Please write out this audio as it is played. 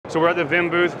So we're at the VIM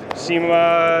booth,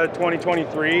 SEMA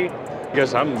 2023. I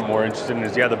guess I'm more interested in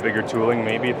is, yeah, the bigger tooling,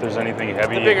 maybe if there's anything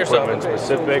heavy equipment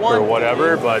specific or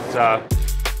whatever, but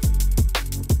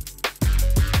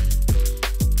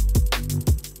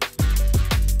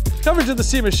Coverage of the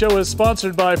SEMA show is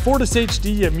sponsored by Fortis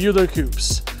HD and Mueller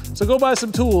Coupes. So go buy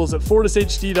some tools at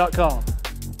fortishd.com.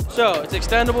 So it's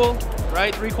extendable,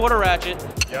 right? 3/4 ratchet,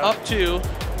 up to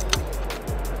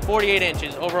 48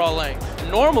 inches overall length.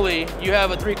 Normally, you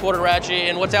have a 3/4 ratchet,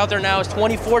 and what's out there now is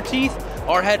 24 teeth.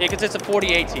 Our head, it consists of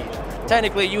 48 teeth.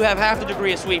 Technically, you have half the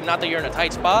degree of sweep, not that you're in a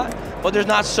tight spot, but there's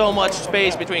not so much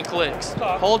space between clicks.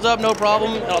 Holds up, no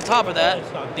problem, and on top of that,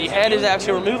 the head is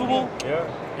actually removable,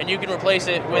 and you can replace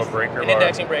it with an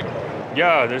indexing breaker bar.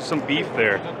 Yeah, there's some beef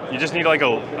there. You just need like a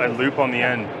loop on the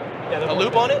end. A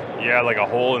loop on it? Yeah, like a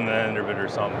hole in the end of it or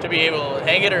something. To be able to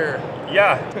hang it, or?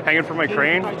 Yeah, hang it from my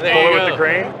crane, pull There you it with go. the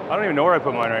crane. I don't even know where I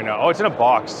put mine right now. Oh, it's in a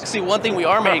box. See, one thing we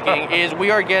are making is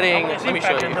we are getting, let me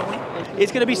show you.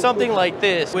 It's gonna be something like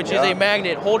this, which is a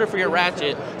magnet holder for your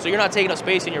ratchet, so you're not taking up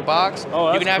space in your box. Oh,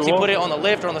 that's you can actually cool. put it on the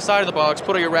lift or on the side of the box,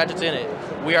 put all your ratchets in it.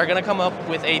 We are gonna come up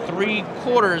with a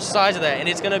 3/4 size of that, and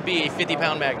it's gonna be a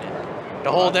 50-pound magnet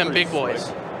to hold them big boys.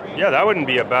 Slick. Yeah, that wouldn't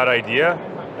be a bad idea.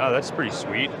 Oh, that's pretty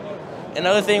sweet.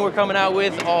 Another thing we're coming out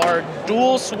with are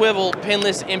dual swivel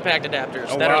pinless impact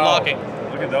adapters that are locking.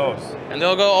 Look at those. And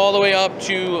they'll go all the way up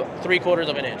to 3/4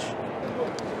 of an inch.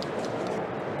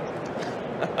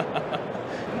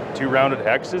 2 rounded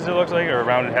hexes, it looks like, or a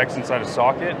rounded hex inside a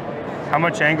socket. How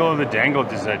much angle of the dangle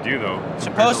does that do, though?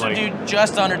 Supposed to do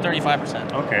just under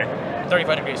 35%. Okay.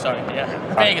 35 degrees, sorry. Yeah.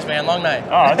 Vegas, man, long night.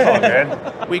 Oh, that's all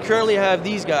good. We currently have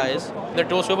these guys. They're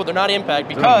dual swivel. They're not impact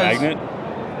because magnet.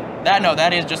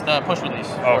 That is just the push release.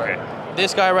 Oh, okay.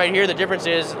 This guy right here, the difference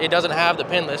is it doesn't have the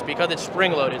pinless because it's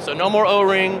spring loaded. So no more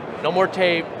O-ring, no more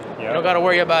tape. You don't got to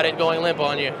worry about it going limp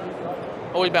on you.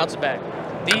 Always bounces back.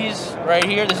 These right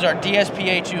here, this is our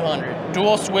DSPA 200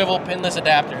 dual swivel pinless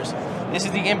adapters. This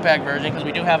is the impact version because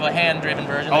we do have a hand-driven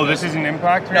version. Oh, this is an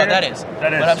impact? No, that is.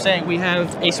 That is. But I'm saying we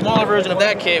have a smaller version of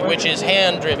that kit, which is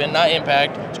hand-driven, not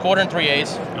impact. It's 1/4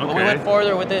 3/8. Okay. But we went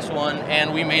farther with this one,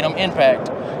 and we made them impact.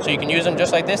 So you can use them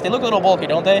just like this. They look a little bulky,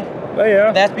 don't they? Oh,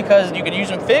 yeah. That's because you can use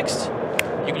them fixed,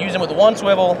 you can use them with 1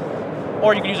 swivel,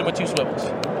 or you can use them with 2 swivels.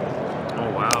 Oh,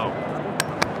 wow.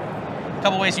 A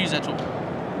couple ways to use that tool.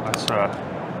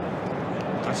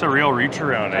 That's a real reach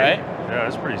around, eh? Right? Yeah,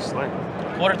 that's pretty slick.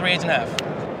 1/4 3/8 and a half.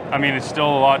 I mean, it's still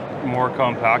a lot more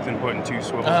compact than putting 2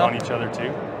 swivels on each other,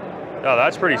 too. Yeah,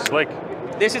 that's pretty slick.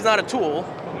 This is not a tool,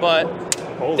 but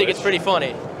I think it's pretty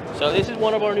funny. So this is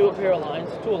one of our new apparel lines,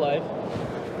 Tool Life.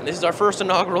 And this is our first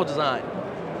inaugural design.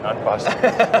 Not busted.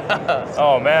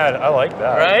 Oh, man, I like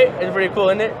that. Right? It's pretty cool,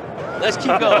 isn't it? Let's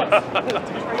keep going.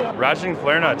 Ratcheting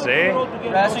flare nuts, eh?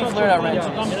 Ratcheting flare nut wrenches.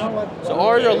 So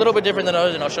ours are a little bit different than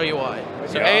others, and I'll show you why.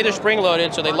 So A, they're spring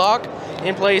loaded, so they lock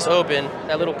in place open,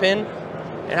 that little pin.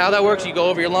 And how that works, you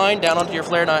go over your line, down onto your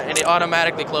flare nut, and it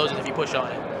automatically closes if you push on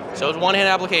it. So it's one-hand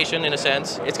application in a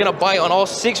sense. It's gonna bite on all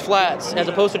 6 flats, as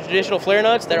opposed to traditional flare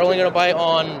nuts, they're only gonna bite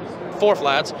on 4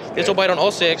 flats. This will bite on all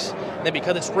 6, and then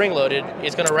because it's spring loaded,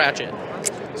 it's gonna ratchet.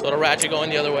 So it'll ratchet going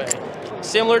the other way.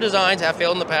 Similar designs have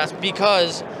failed in the past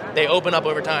because they open up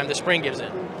over time, the spring gives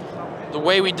in. The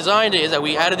way we designed it is that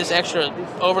we added this extra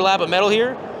overlap of metal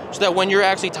here, so that when you're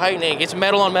actually tightening, it's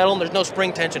metal on metal and there's no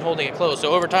spring tension holding it closed.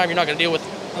 So over time, you're not gonna deal with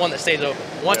one that stays open.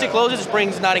 Once it closes, the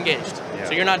spring's not engaged.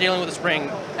 So you're not dealing with the spring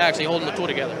actually holding the tool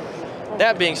together.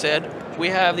 That being said, we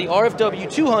have the RFW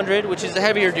 200, which is the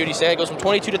heavier duty set. It goes from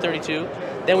 22 to 32.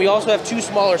 Then we also have 2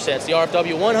 smaller sets, the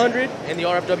RFW 100 and the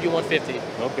RFW 150.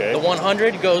 Okay. The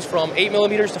 100 goes from 8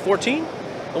 millimeters to 14.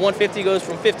 The 150 goes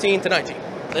from 15 to 19.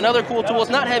 Another cool tool,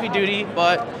 it's not heavy duty,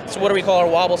 but it's what do we call our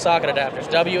wobble socket adapters,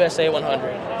 WSA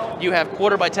 100. You have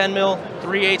 1/4 by 10 mil,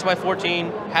 3/8 by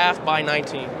 14, 1/2 by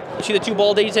 19. You see the 2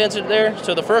 ball detents there?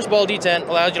 So the first ball detent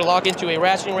allows you to lock into a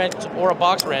ratcheting wrench or a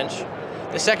box wrench.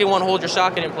 The second one holds your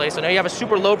socket in place. So now you have a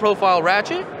super low profile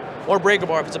ratchet or breaker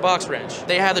bar if it's a box wrench.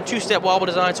 They have the 2-step wobble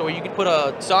design, so you can put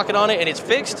a socket on it and it's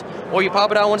fixed, or you pop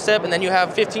it out 1 step and then you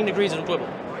have 15 degrees of swivel.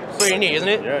 Pretty neat, isn't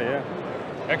it? Yeah, yeah.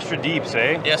 Extra deeps,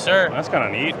 eh? Yes, sir. That's kind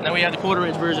of neat. And then we have the 1/4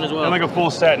 inch version as well. And like a full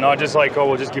set, not just like, oh,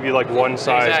 we'll just give you like one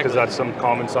size because Exactly. that's some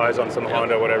common size on some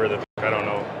Honda, whatever the I don't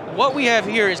know. What we have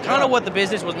here is kind of what the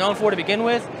business was known for to begin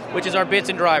with, which is our bits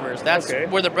and drivers. That's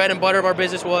where the bread and butter of our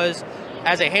business was.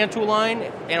 As a hand tool line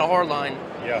and a hard line,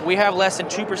 we have less than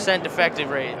 2% defective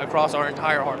rate across our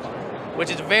entire hard line, which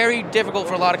is very difficult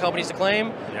for a lot of companies to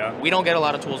claim. We don't get a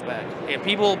lot of tools back, and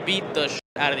people beat the shit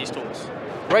out of these tools.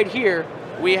 Right here,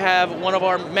 We have one of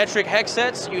our metric hex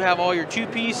sets. You have all your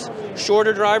 2-piece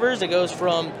shorter drivers. It goes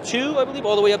from 2, I believe,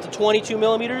 all the way up to 22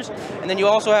 millimeters. And then you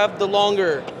also have the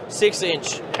longer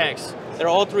 6-inch hex. They're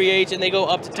all 3/8 and they go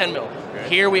up to 10 mil. Okay.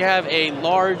 Here we have a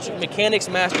large mechanics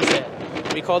master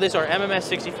set. We call this our MMS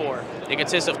 64. It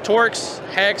consists of Torx,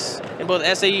 hex, in both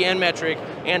SAE and metric,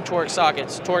 and Torx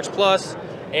sockets, Torx Plus,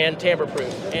 and tamper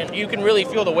proof. And you can really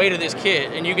feel the weight of this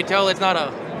kit, and you can tell it's not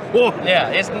a, yeah,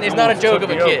 it's not a joke of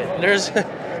a kit.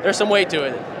 There's some weight to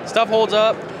it. Stuff holds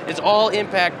up. It's all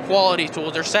impact quality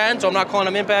tools. They're satin, so I'm not calling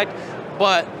them impact,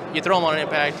 but you throw them on an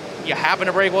impact. You happen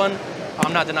to break one,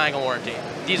 I'm not denying a warranty.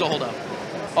 These will hold up.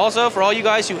 Also, for all you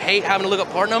guys who hate having to look up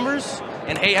part numbers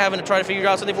and hate having to try to figure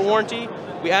out something for warranty,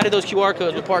 we added those QR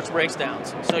codes with parts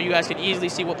breakdowns, so you guys can easily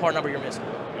see what part number you're missing.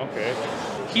 Okay.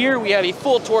 Here we have a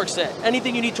full Torx set.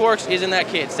 Anything you need Torx is in that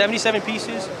kit. 77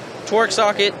 pieces, Torx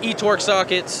socket, e-Torx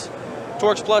sockets,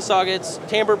 Torx Plus sockets,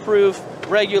 tamper proof,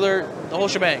 regular, the whole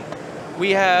shebang.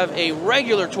 We have a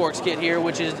regular Torx kit here,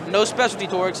 which is no specialty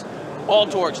Torx, all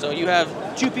Torx. So you have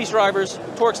 2-piece drivers,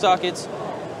 Torx sockets,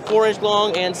 4-inch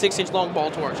long and 6-inch long ball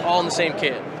Torx, all in the same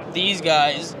kit. These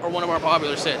guys are one of our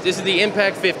popular sets. This is the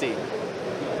Impact 50.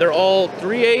 They're all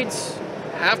 3/8,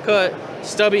 half cut,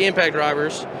 stubby impact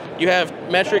drivers. You have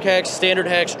metric hex, standard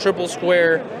hex, triple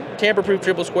square, tamper proof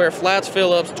triple square, flats,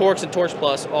 Phillips, Torx, and Torx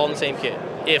Plus, all in the same kit.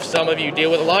 If some of you deal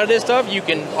with a lot of this stuff, you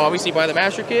can obviously buy the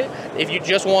master kit. If you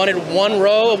just wanted one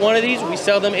row of one of these, we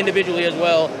sell them individually as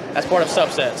well as part of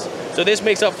subsets. So this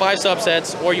makes up 5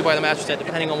 subsets, or you buy the master set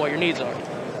depending on what your needs are.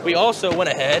 We also went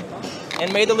ahead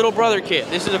and made the little brother kit.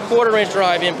 This is a 1/4-inch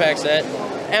drive impact set,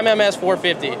 MMS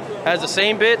 450. Has the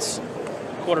same bits,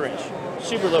 1/4-inch.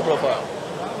 Super low profile.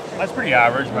 That's pretty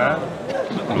average, man.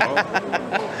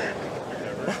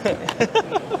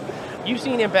 You've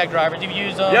seen impact drivers, you've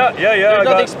used them. Yeah. There's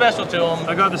nothing special to them.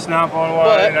 I got the snap-on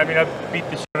one, and I mean, I beat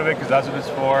the shit out of it because that's what it's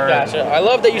for. Gotcha. I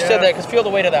love that you said that, because feel the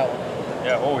weight of that one.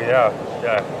 Yeah, oh yeah.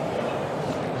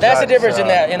 That's the difference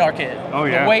in our kit. Oh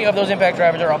yeah. The weight of those impact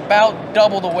drivers are about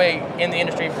double the weight in the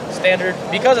industry for standard.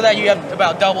 Because of that, you have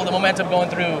about double the momentum going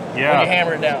through when you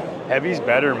hammer it down. Heavy's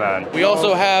better, man. We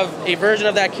also have a version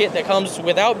of that kit that comes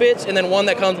without bits, and then one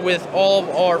that comes with all of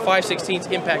our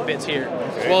 5/16 impact bits here,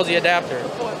 as well as the adapter.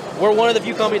 We're one of the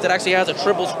few companies that actually has a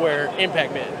triple square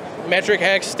impact bit. Metric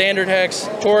hex, standard hex,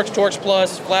 Torx, Torx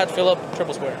Plus, flat Phillip,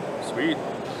 triple square. Sweet.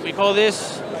 We call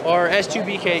this our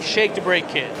S2BK shake to break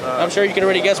kit. I'm sure you can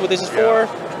already guess what this is for.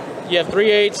 You have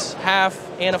 3/8, half,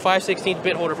 and a 5/16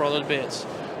 bit holder for all those bits.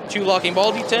 2 locking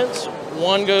ball detents.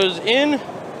 One goes in,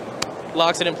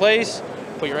 locks it in place,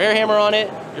 put your air hammer on it,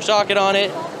 your socket on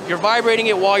it. You're vibrating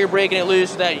it while you're breaking it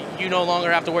loose so that you no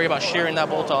longer have to worry about shearing that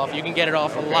bolt off. You can get it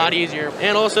off a lot easier.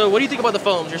 And also, what do you think about the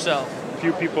foams yourself?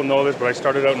 Few people know this, but I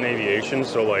started out in aviation,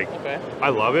 so like, I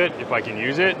love it if I can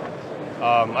use it.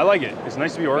 I like it. It's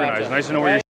nice to be organized. It's nice to know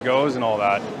where your shit goes and all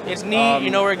that. It's neat. You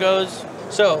know where it goes.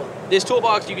 So this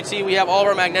toolbox, you can see we have all of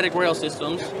our magnetic rail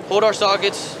systems. Hold our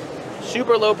sockets,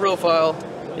 super low profile.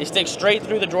 They stick straight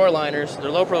through the drawer liners.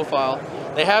 They're low profile.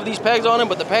 They have these pegs on them,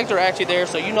 but the pegs are actually there,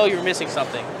 so you know you're missing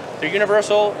something. They're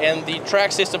universal, and the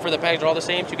track system for the pegs are all the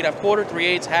same. So you can have 1/4,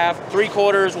 3/8, half,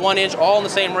 3/4, 1 inch, all in the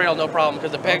same rail, no problem,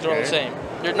 because the pegs are all the same.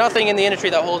 There's nothing in the industry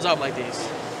that holds up like these.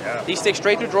 Yeah. These stick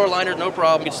straight through drawer liners, no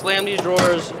problem. You can slam these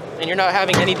drawers, and you're not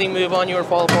having anything move on you or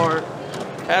fall apart.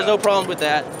 Has no problems with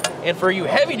that. And for you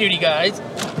heavy-duty guys,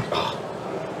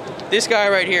 this guy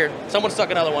right here, someone stuck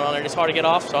another one on it. It's hard to get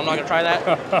off, so I'm not going to try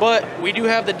that. But we do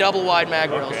have the double-wide mag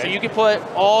rails, so you can put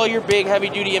all your big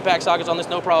heavy-duty impact sockets on this,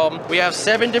 no problem. We have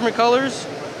 7 different colors,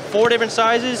 4 different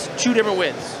sizes, 2 different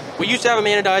widths. We used to have them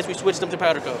anodized, we switched them to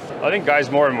powder coat. I think guys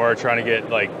more and more are trying to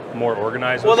get like more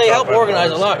organized. Well, they help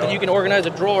organize a lot, because you can organize a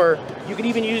drawer. You can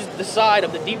even use the side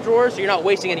of the deep drawer, so you're not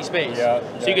wasting any space.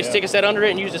 So you can stick a set under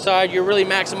it and use the side. You're really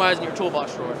maximizing your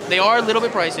toolbox drawer. They are a little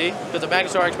bit pricey, because the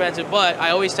magnets are expensive, but I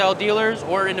always tell dealers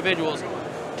or individuals,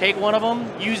 take one of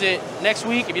them, use it next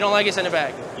week. If you don't like it, send it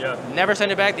back. Never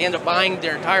send it back. They end up buying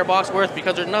their entire box worth,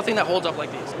 because there's nothing that holds up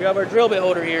like these. We have our drill bit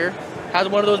holder here. Has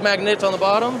one of those magnets on the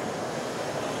bottom.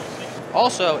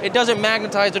 Also, it doesn't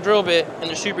magnetize the drill bit, and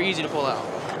they're super easy to pull out.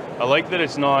 I like that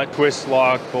it's not twist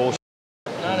lock bullshit.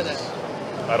 None of that.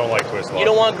 I don't like twist lock. You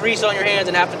don't want grease on your hands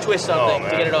and have to twist something to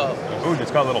get it off. Ooh,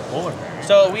 it's got a little puller.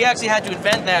 So we actually had to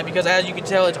invent that, because as you can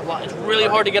tell, it's really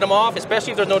hard to get them off,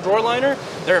 especially if there's no drawer liner.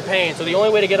 They're a pain. So the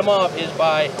only way to get them off is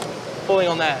by pulling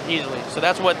on that easily. So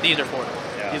that's what these are for.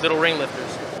 These little ring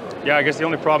lifters. Yeah, I guess the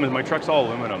only problem is my truck's all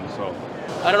aluminum, so.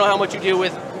 I don't know how much you deal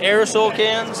with aerosol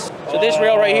cans. So this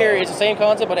rail right here is the same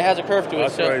concept, but it has a curve to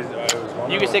it. So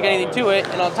you can stick anything to it.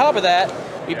 And on top of that,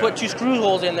 We put 2 screw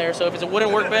holes in there, so if it's a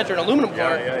wooden workbench or an aluminum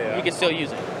floor, you can still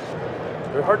use it.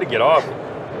 They're hard to get off.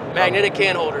 Magnetic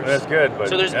can holders. That's good. But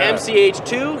so there's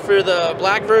MCH2 for the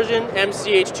black version,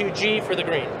 MCH2G for the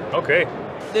green. Okay.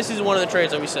 This is one of the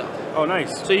trays that we sell. Oh,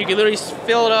 nice. So you can literally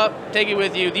fill it up, take it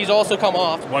with you. These also come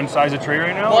off. One size of tray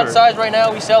right now? One size right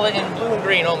now. We sell it in blue and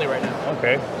green only right now.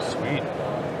 Okay, sweet.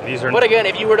 These are. But again,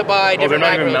 if you were to buy different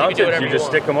macros, you can do whatever you just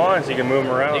stick them on so you can move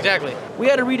them around. Exactly. We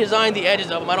had to redesign the edges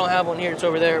of them. I don't have one here. It's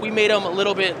over there. We made them a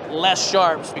little bit less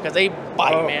sharp because they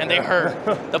bite, man. They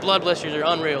hurt. The blood blisters are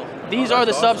unreal. These are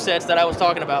the subsets that I was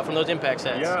talking about from those impact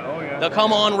sets. Yeah, oh yeah. They'll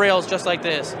come on rails just like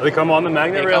this. They come on the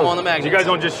magnet rails? They come on the magnet. You guys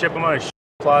don't just ship them on a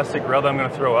plastic rail that I'm going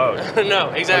to throw out. No,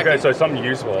 exactly. Okay, so it's something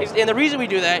useful. And the reason we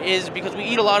do that is because we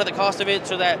eat a lot of the cost of it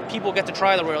so that people get to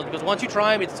try the rails, because once you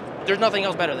try them, there's nothing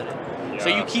else better than it. Yeah. So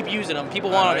you keep using them. People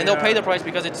want them, and they'll pay the price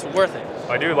because it's worth it.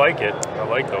 I do like it. I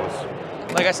like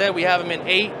those. Like I said, we have them in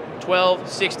 8, 12,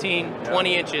 16,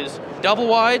 20 inches. Double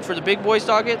wide for the big boy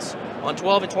sockets on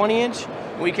 12 and 20 inch.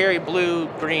 We carry blue,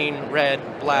 green, red,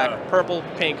 black, purple,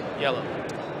 pink, yellow.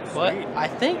 But I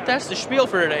think that's the spiel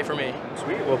for today for me.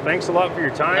 Sweet. Well, thanks a lot for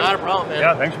your time. Not a problem, man.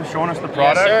 Yeah, thanks for showing us the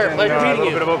product. Yes, sir. And, Pleasure meeting you. A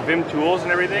little bit about VIM tools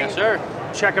and everything. Yes, sir.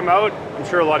 Check them out. I'm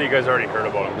sure a lot of you guys already heard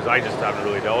about them because I just haven't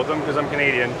really dealt with them because I'm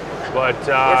Canadian. But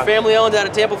we're family owned out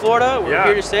of Tampa, Florida. We're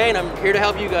here to stay, and I'm here to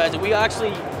help you guys. And we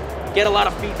actually get a lot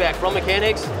of feedback from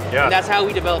mechanics, and that's how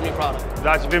we develop new product.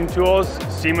 That's VIM Tools,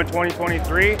 SEMA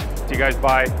 2023. See you guys.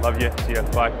 Bye. Love you. See ya.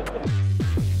 Bye.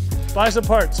 Buy some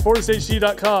parts,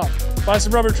 FortisHD.com. Buy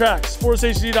some rubber tracks,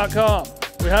 FortisHD.com.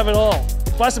 We have it all.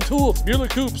 Buy some tools, Mueller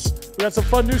Coops. We got some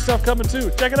fun new stuff coming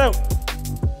too. Check it out.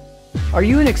 Are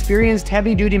you an experienced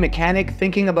heavy-duty mechanic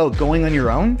thinking about going on your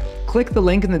own? Click the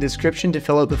link in the description to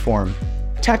fill out the form.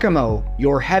 Tekamo,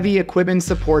 your heavy equipment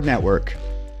support network.